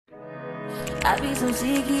I be so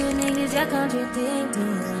sick of you niggas, y'all contradicting.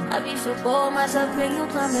 I be so bold myself when you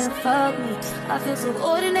come and fuck me. I feel so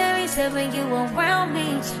ordinary, except when you around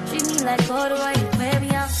me. Treat me like corduroy, you wear me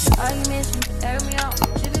out. Arguments, you air me out.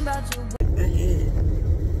 Tripping about you.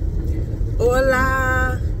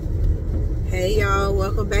 Hola. Hey y'all,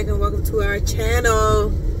 welcome back and welcome to our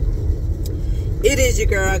channel. It is your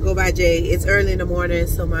girl, I go by Jay. It's early in the morning,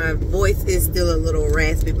 so my voice is still a little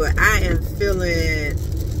raspy, but I am feeling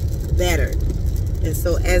better. And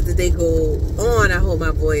so as the day go on, I hope my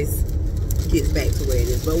voice gets back to where it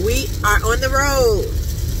is. But we are on the road.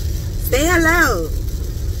 Say hello.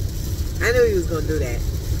 I knew he was gonna do that.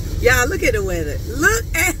 Y'all, look at the weather. Look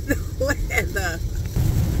at the weather.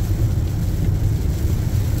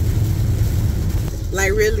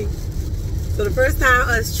 Like, really? So the first time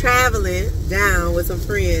us traveling down with some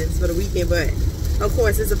friends for the weekend, but of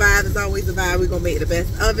course it's a vibe, it's always a vibe. We're gonna make the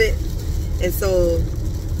best of it. And so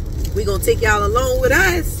we're gonna take y'all along with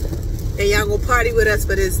us, and y'all gonna party with us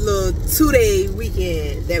for this little 2-day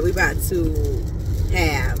weekend that we about to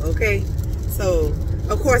have, okay? So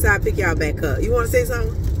of course I'll pick y'all back up. You wanna say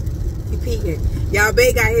something? He peeking. Y'all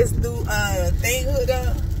bae got his new thing hooked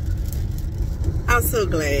up. I'm so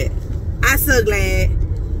glad. I'm so glad.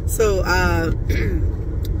 So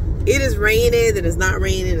it is raining, and it's not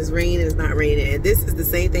raining, it's raining, it's not raining. And this is the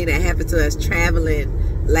same thing that happened to us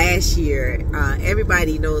traveling last year.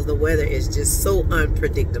 Everybody knows the weather is just so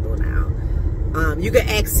unpredictable now. You can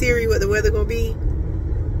ask Siri what the weather gonna be,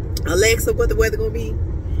 Alexa what the weather gonna be,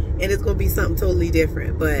 and it's gonna be something totally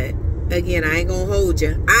different. But again, I ain't gonna hold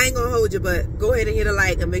you. I ain't gonna hold you, but go ahead and hit a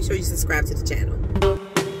like and make sure you subscribe to the channel.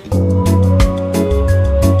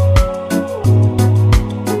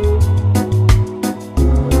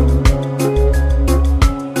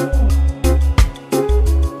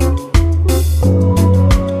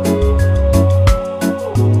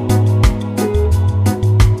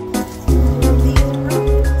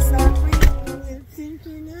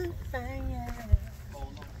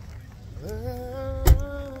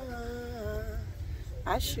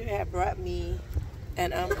 I should have brought me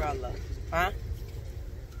an umbrella. Huh?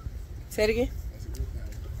 Say it again?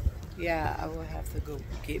 Yeah, I will have to go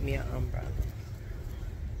get me an umbrella.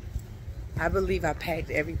 I believe I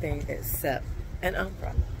packed everything except an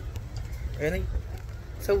umbrella. Really?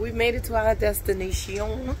 So we made it to our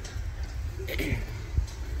destination.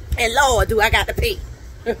 And Lord, do I got to pee.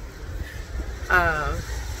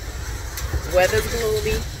 Weather's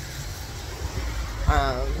gloomy.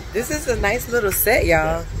 This is a nice little set,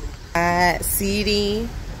 y'all. Seating,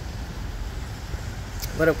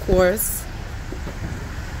 but of course,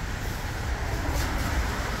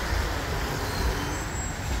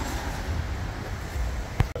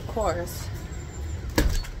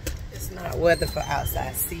 it's not weather for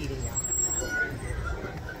outside seating, y'all.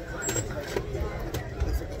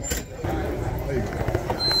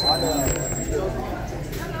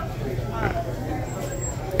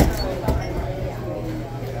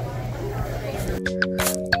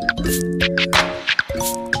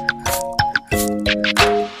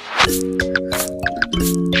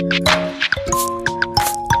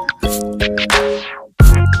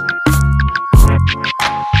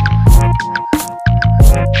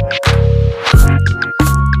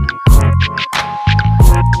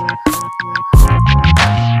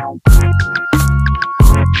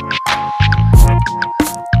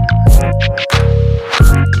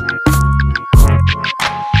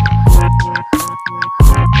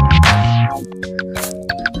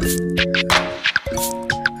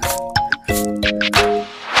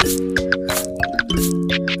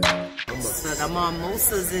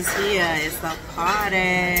 Mimosas is here. It's a party.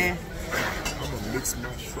 I'm gonna mix my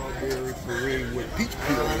strawberry puree with peach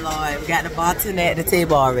peel. Oh Lord, we got the bartender at the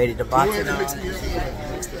table already. The bartender.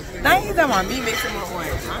 Now you talking about me mixing my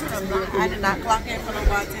orange. I did not clock in for no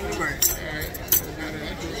bartender work.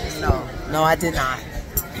 No, I did not.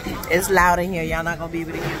 It's loud in here. Y'all not gonna be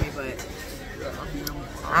able to hear me, but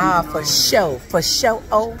for sure.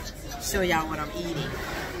 Oh, show y'all what I'm eating.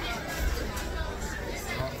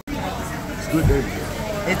 Good, baby.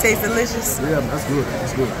 It tastes delicious. Yeah, that's good.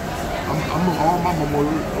 That's good. I'm on my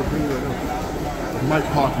memorial opinion right now. Mike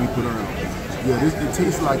Park we put around. Yeah, it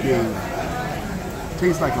tastes like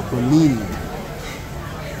a panini.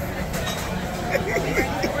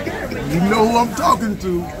 You know who I'm talking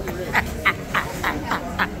to.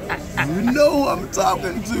 You know who I'm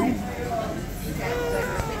talking to.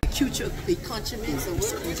 The accoutrements, so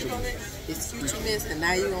what you call it? It's accoutrements, and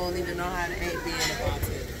now you don't even know how to act being a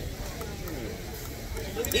bartender.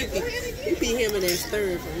 He be him and that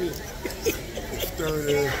stirring for me. Stirring,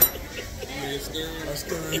 yeah. I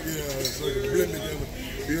stirred, yeah. So blend together.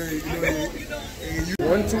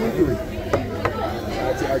 1, 2, and 3.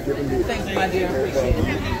 I give them this. Thank you, my dear.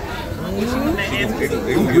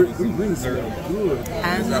 Them greens are good.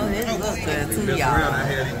 I know it looks good too, I y'all.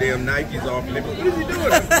 had these damn Nikes off. What is he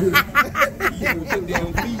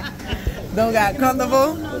doing? Don't got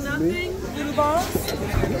comfortable? Nothing. Little balls?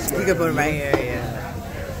 You can put them right here, yeah.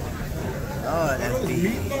 Oh, that's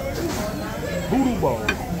big. Voodoo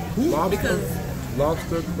balls.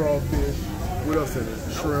 Lobster, crawfish. What else in it?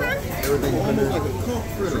 Shrimp. Everything in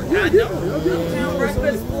there.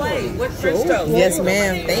 Breakfast plate with French toast. Yes,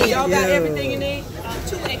 ma'am. Thank Y'all got you. everything you need?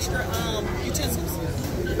 2 extra utensils.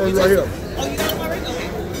 Oh, right here. Oh, you got them already? Okay.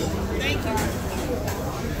 Thank you.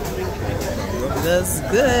 Looks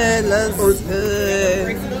good. Looks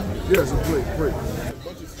good. Yes, a plate.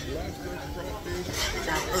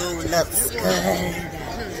 Oh, looks good.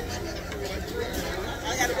 I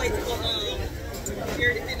gotta wait till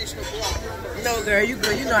Gary to finish the block. No, girl, you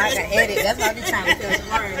know I can edit. That's why I be trying to tell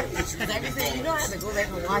tomorrow. Because everything, you know I have to go back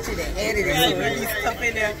and watch it and edit it. So there be stuff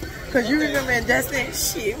in there. Because you remember in Justin,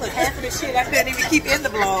 shit, it was half of the shit I couldn't even keep in the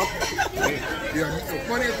vlog. Yeah, the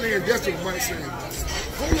funniest thing is Justin might say,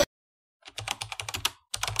 hold up.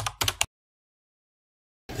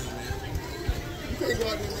 You can't go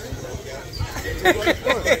out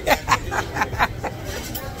there, man.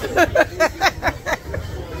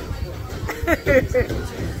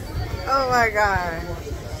 Oh my God.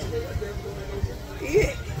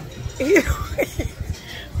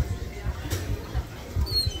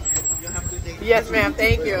 Yes, ma'am.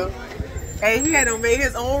 Thank you. Hey, he had to make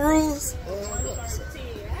his own rules.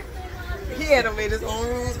 He had to make his own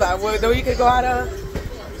rules about what though you could go out of.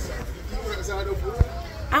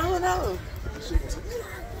 I don't know.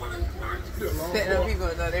 Setting up people,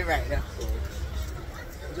 no, they right now.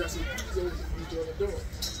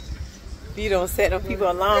 You don't set them people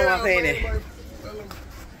alarm off, ain't it?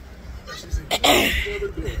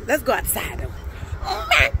 Let's go outside though.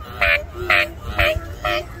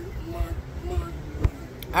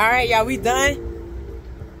 Alright, y'all, we done.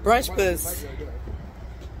 Brunch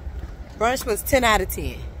was 10 out of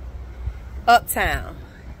 10. Uptown.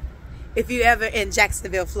 If you ever in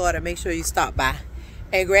Jacksonville, Florida, make sure you stop by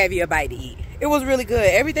and grab you a bite to eat. It was really good.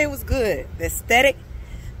 Everything was good. The aesthetic,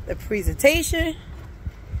 the presentation,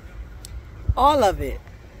 all of it.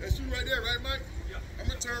 That's you right there, right, Mike? I'm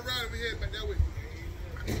going to turn around and we head back that way.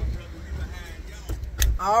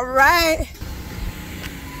 All right.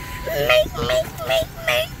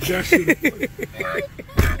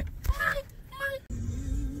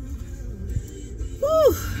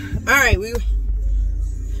 Whew. All right, we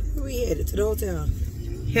headed to the hotel.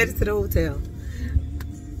 Headed to the hotel.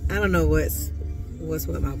 I don't know what's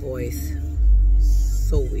with my voice.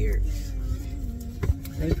 So weird.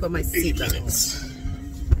 Let me put my seatbelt.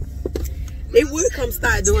 They would come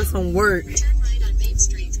start doing some work. Turn right on Main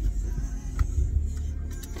Street.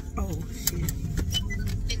 Oh shit.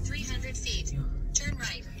 In 300 feet, turn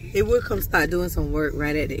right. They would come start doing some work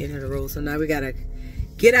right at the end of the road. So now we gotta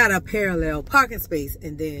get out of parallel parking space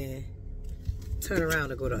and then turn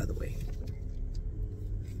around and go the other way.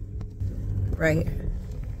 Right here.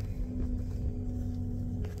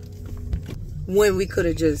 When we could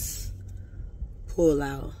have just pulled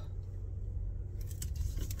out.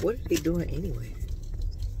 What are they doing anyway?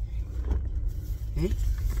 Hmm?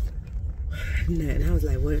 And I was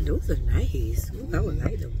like, well, those are nice. Ooh, I would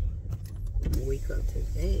like them. Wake up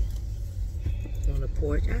today on the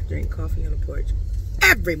porch. I drink coffee on the porch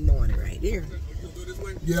every morning right there.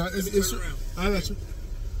 Yeah, it's I got you.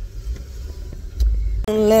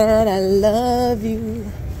 Let I love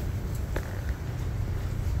you.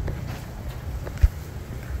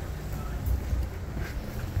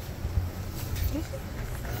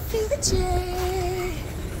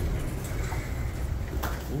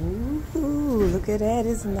 Ooh, look at that.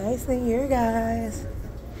 It's nice in here, guys.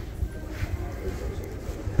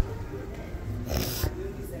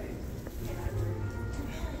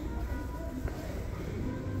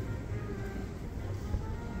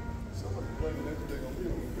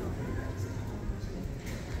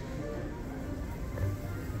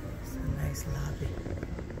 It's a nice lobby.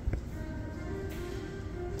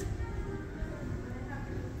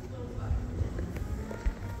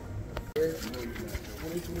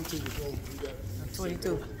 I'm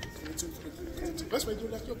 22. That's why you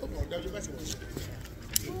left your football. That was your basketball.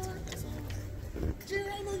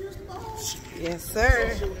 Yes,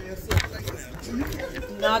 sir.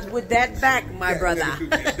 Not with that back, my brother.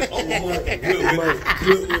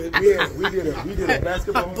 Yeah, we did a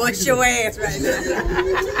basketball. Bust your ass right now.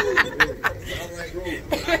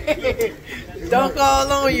 Don't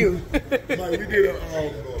call on you. Mike, we did a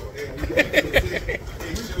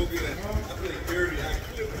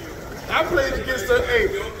I played against her. Hey,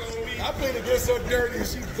 I played against her dirty and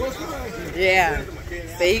she busted my ass. Yeah.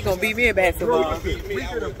 Say he gonna beat me in basketball. We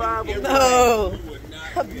did a 5-on-5. No.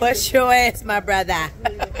 Bust your ass, my brother. I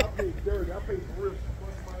played dirty. I played for real.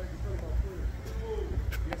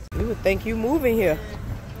 You would think you moving here.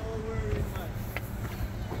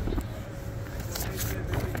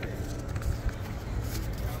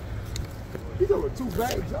 He's over 2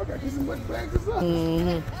 bags. Y'all got these much bags as up.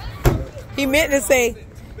 He meant to say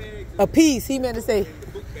a piece. He meant to say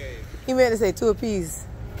 2 apiece.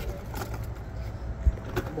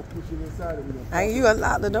 I'm gonna put you inside of me. You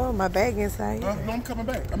unlock the door. My bag inside. No, I'm coming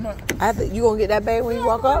back. I'm not. You gonna get that bag when you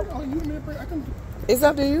walk up? Oh, you need a break? I can. It's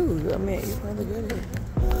up to you. I mean, you probably good here.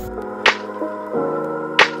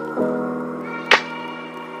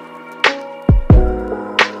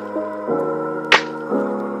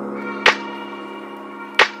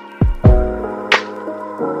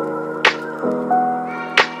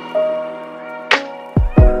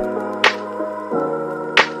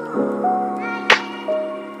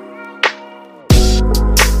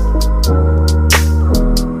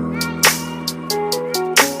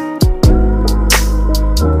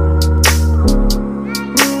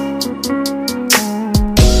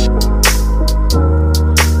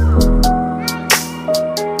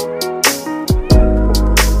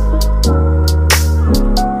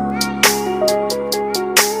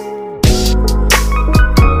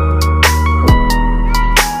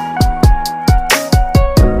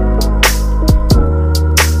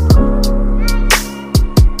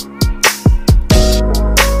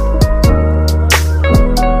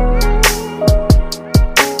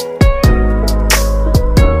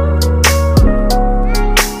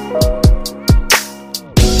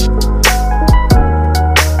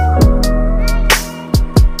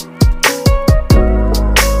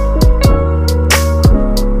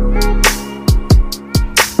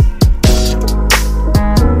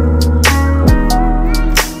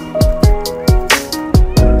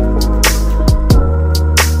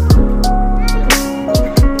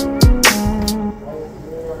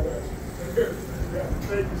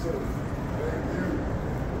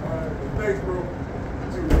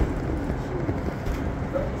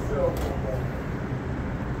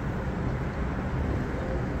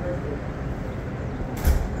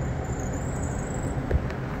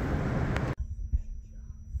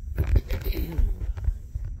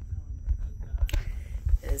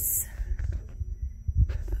 It's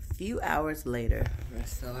a few hours later,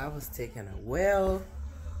 so I was taking a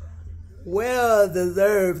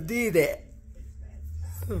well-deserved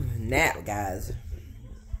nap, guys.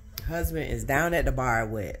 Husband is down at the bar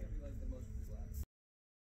with,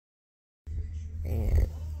 and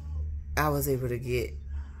I was able to get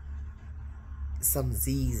some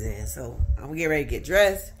Z's in, so I'm gonna get ready to get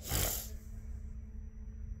dressed,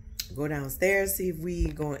 go downstairs, see if we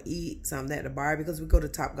gonna eat something at the bar, because we go to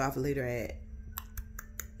Top Golf later at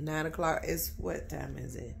 9 o'clock. It's, what time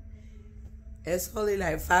is it? It's only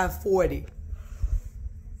like 5:40.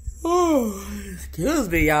 Oh, excuse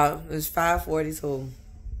me, y'all. It's 5:40, so.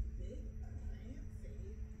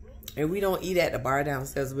 And we don't eat at the bar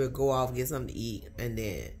downstairs. We'll go off, get something to eat, and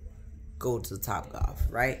then go to Top Golf,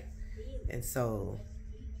 right? And so,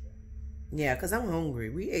 yeah, because I'm hungry.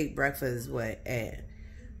 We ate breakfast, what, at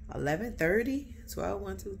 11:30? 12,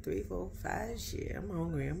 1, 2, 3, 4, 5. Shit, I'm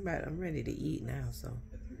hungry. I'm ready to eat now, so.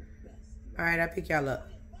 All right, I'll pick y'all up.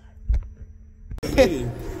 Hey,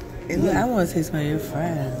 look, I want to say something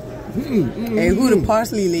fried. Hey, who the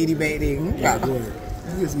parsley lady back there? Yeah, go ahead.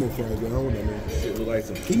 You get some more fries, man. I don't know, man. Shit look like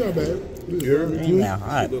some It's teeth. not bad. Ain't that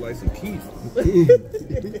hot? Shit look like some teeth.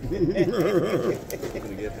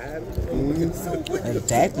 Gonna get high.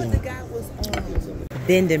 Exactly.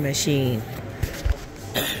 Vending machine.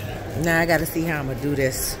 Now I gotta see how I'm gonna do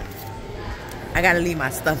this. I gotta leave my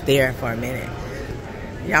stuff there for a minute.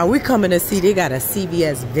 Y'all, we coming to see, they got a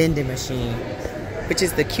CVS vending machine, which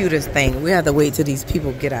is the cutest thing. We have to wait till these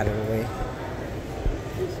people get out of the way.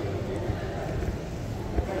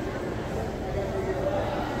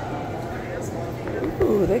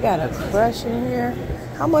 Ooh, they got a crush in here.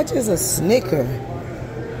 How much is a Snicker?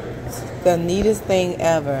 It's the neatest thing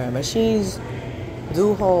ever. Machines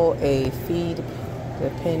do hold a fee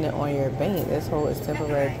depending on your bank. This hold is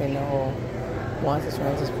temporary depending on once the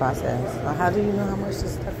transfer is processed. How do you know how much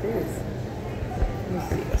this stuff is? Let me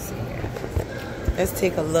see what's in here. Let's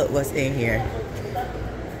take a look what's in here.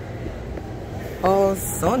 Oh,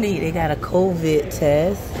 so neat. They got a COVID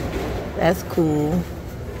test. That's cool.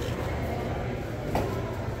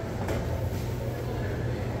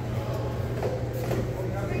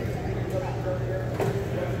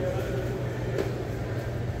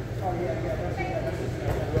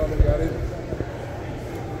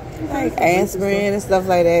 Like aspirin and stuff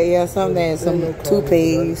like that. Yeah, something, some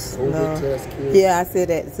toothpaste. No. Yeah, I said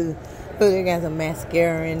that too. Look, they got some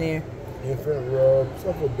mascara in there. Infant rub,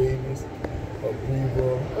 stuff for babies, a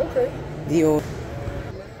breather. Okay. Yo,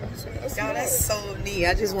 that's so neat.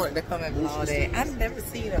 I just wanted to come and vlog that. I've never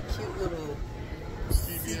seen a cute little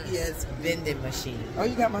CVS vending machine. Oh,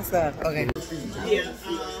 you got my stuff. Okay. Yeah.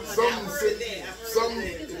 Some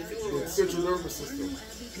central nervous system.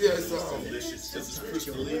 Yeah, it's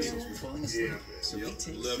yeah.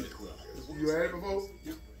 Love it. You had it before?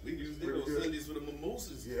 We use those Sundays for the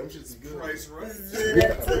mimosas. Yeah, I'm just good. Price right.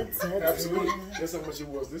 Absolutely. That's how much it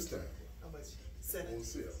was this time. How much? On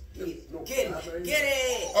sale. Get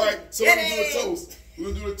it. All right, so we're gonna do a toast. We're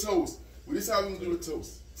gonna do a toast. Well, this is how we're gonna do a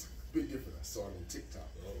toast. Big different. I saw it on TikTok.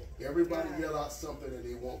 Everybody yell out something that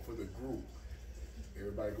they want for the group.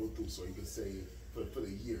 Everybody go through, so you can say for the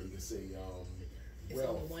year. You can say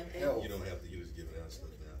wealth, health. You don't have to use giving out stuff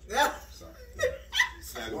now. Sorry.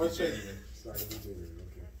 It's not gonna be genuine. It's not gonna be genuine.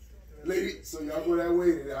 Okay. Lady, so y'all go that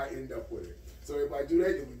way, and I end up with it. So everybody do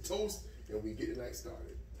that, then we toast, and we get the night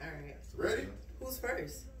started. All right. Ready? Who's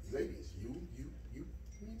first? Ladies, you.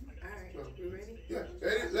 All right. You ready? Yeah.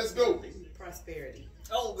 Ready? Let's go. Prosperity.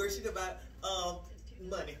 Oh, girl, she about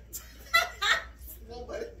money. More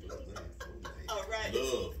money. All right.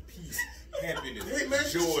 Love, peace, happiness, Hey man,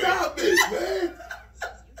 joy, stop it, man.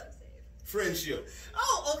 friendship,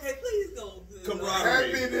 Oh, okay. Please go.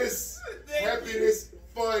 camaraderie, Happiness,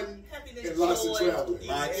 fun, Happiness, and lots of joy. traveling.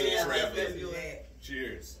 Lots of Yeah, traveling. let's do that.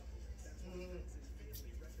 Cheers.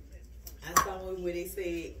 I saw one where they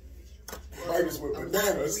said, Tigers with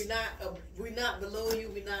bananas. we're not below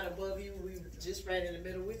you, we're not above you, we just right in the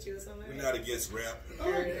middle with you or something We're like not against rap.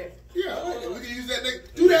 Okay. Yeah, I like it. We can use that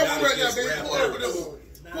next. Do that one right now, baby. Pull up another one.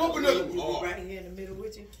 that. Pull up another one. We're right here in the middle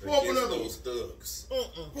with you. Pull up Against another one. those thugs.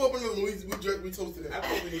 Pull up another one. We toasted I that.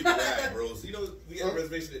 think we need to ride, bros. You know, we got a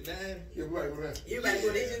reservation at 9. Yeah, right. You're like,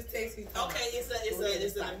 well, they just text me. Okay,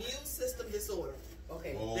 it's an immune system disorder Oh,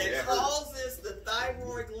 that that hurt. causes the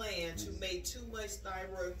thyroid gland to make too much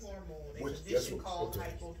thyroid hormone, a Which- condition that's what- called okay.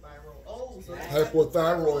 hypothyroid. Oh, so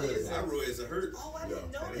Hypothyroidism. Thyroid is a hurt. Oh, I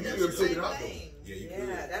didn't know Yeah. that. You That's gotta the take it same out, though. thing. Yeah, you Yeah, could.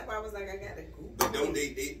 that's why I was like, I got to Google. But don't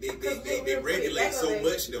they regulate so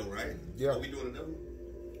much though, right? Yeah. Are we doing another one?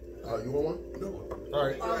 You want one? No. All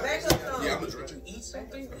right. Back up, Tom. Yeah, I'm a drink. Eat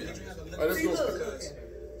something? Or did you have a All right, let's See, go. look. Because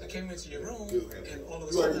I came into your room and all of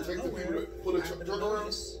a You already sudden, take the nowhere, people to pull the I happened to truck around?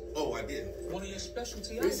 notice Oh, I didn't. one of your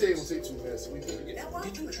specialty They say it will items. take 2 minutes. So we can get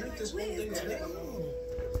Did you drink this whole thing today?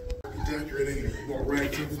 decorating. Walk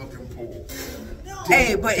right to the fucking pool.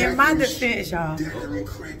 Hey, but in my defense, y'all, Decorating,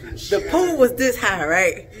 cranking the shit. pool was this high,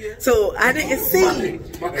 right? So I didn't see.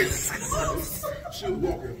 She was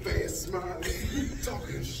walking fast, smiling,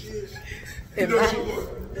 talking shit. You In know my, she was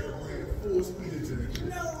full speed into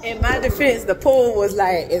that shit. in my defense, the pool was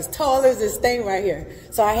like as tall as this thing right here.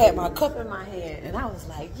 So I had my cup in my hand, and I was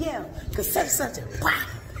like, yeah, because such a wow.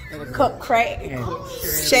 And the cup cracked and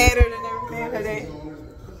shattered and everything. Man,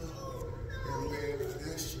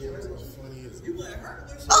 that shit was funny as You wasn't hurt,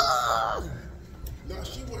 was you? No,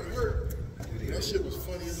 she wasn't hurt. That shit was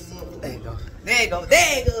funny as a mother. There you go.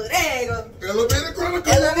 Elevator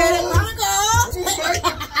Chronicles. Elevator Chronicles.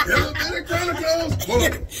 Elevator Chronicles. Hold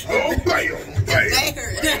on. Oh, bam, bam, bam,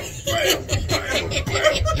 bam.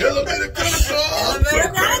 Elevator Chronicles.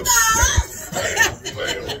 Elevator Chronicles. Bam, bam.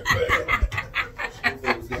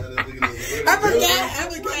 I'm a cat.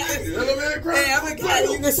 Elevator Chronicles. Hey, I'm a cat. You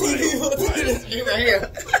can see me right here.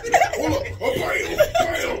 Hold up. Oh, bam.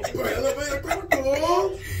 Elevator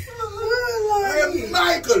Chronicles. And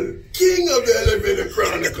Michael, king of the Elevator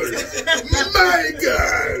Chronicles.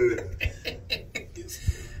 Michael.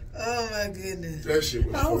 Oh my goodness. That shit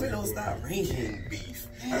was I hope funny. it don't stop raining. Beef.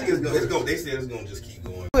 I think it's gonna, they said it's gonna just keep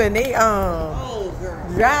going. When they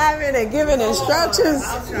driving and giving instructions,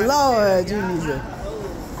 Lord Jesus.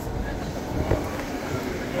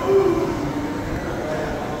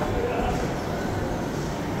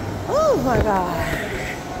 Oh my God.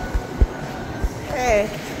 Hey,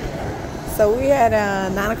 so we had a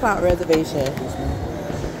 9 o'clock reservation.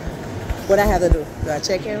 What I have to do? Do I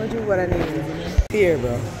check in with you? What I need to do? Here,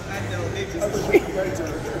 bro.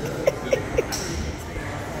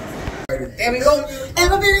 There we go.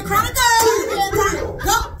 Elevator Chronicles.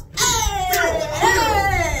 Go.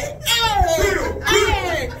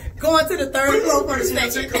 Hey. Going to the 3rd floor for the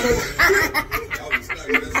station. I was stuck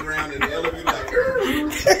messing around in the elevator like,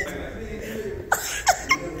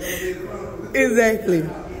 Exactly.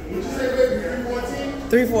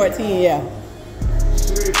 314, yeah.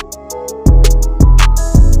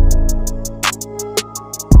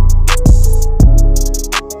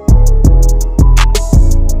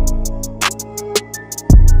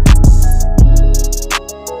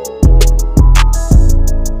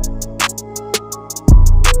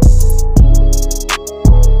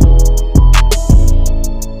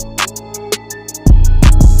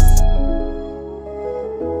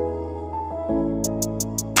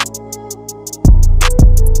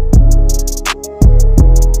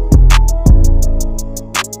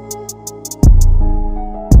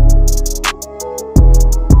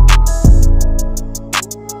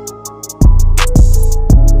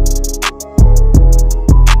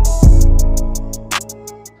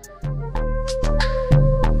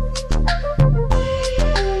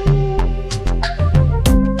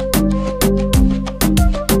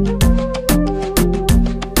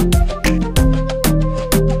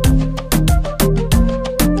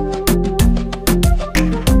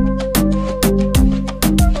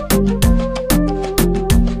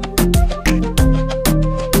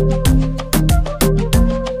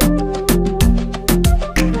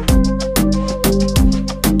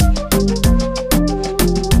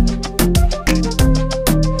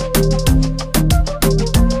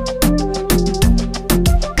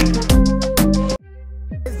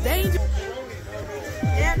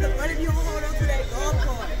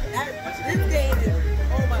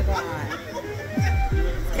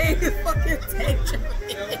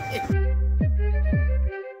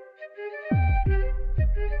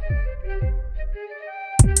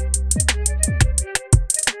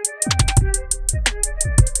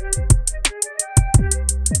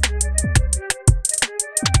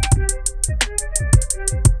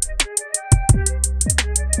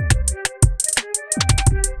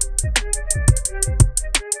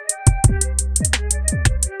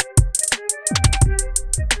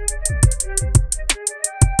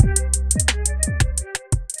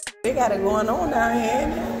 got it going on down here.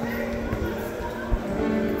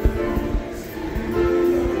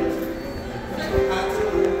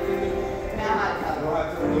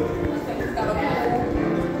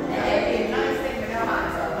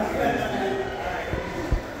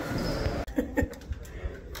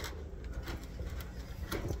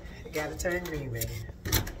 Gotta turn green, baby.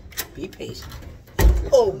 Be patient.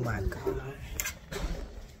 Oh my God.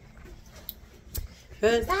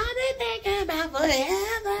 Cause I've been thinking about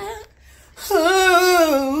forever.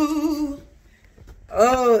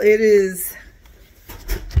 Oh, it is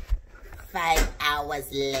 5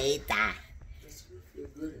 hours later.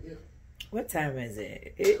 What time is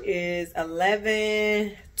it? It is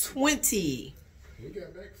 11:20. We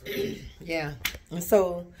got back from it. Yeah. And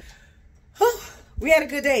so, we had a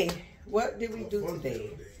good day. What did we do today?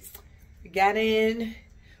 We got in.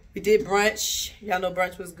 We did brunch. Y'all know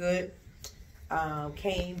brunch was good.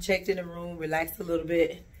 Came, checked in the room, relaxed a little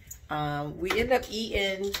bit. We ended up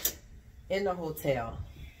eating in the hotel,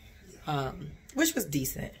 which was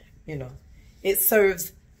decent. You know, it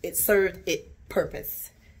served its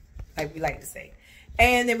purpose, like we like to say.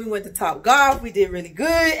 And then we went to Top Golf. We did really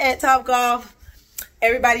good at Top Golf.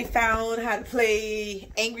 Everybody found how to play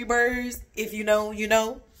Angry Birds. If you know, you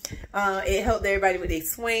know. It helped everybody with their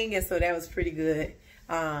swing, and so that was pretty good.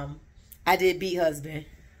 I did beat husband.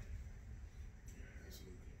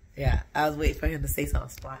 Yeah, I was waiting for him to say something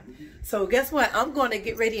spot. So guess what? I'm going to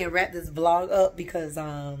get ready and wrap this vlog up because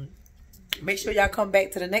make sure y'all come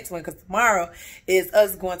back to the next one because tomorrow is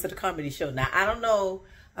us going to the comedy show. Now, I don't know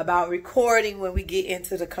about recording when we get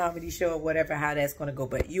into the comedy show or whatever, how that's going to go.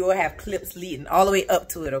 But you will have clips leading all the way up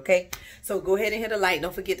to it, okay? So go ahead and hit a like.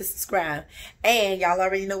 Don't forget to subscribe. And y'all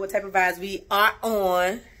already know what type of vibes we are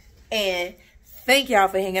on. And thank y'all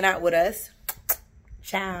for hanging out with us.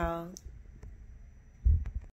 Ciao.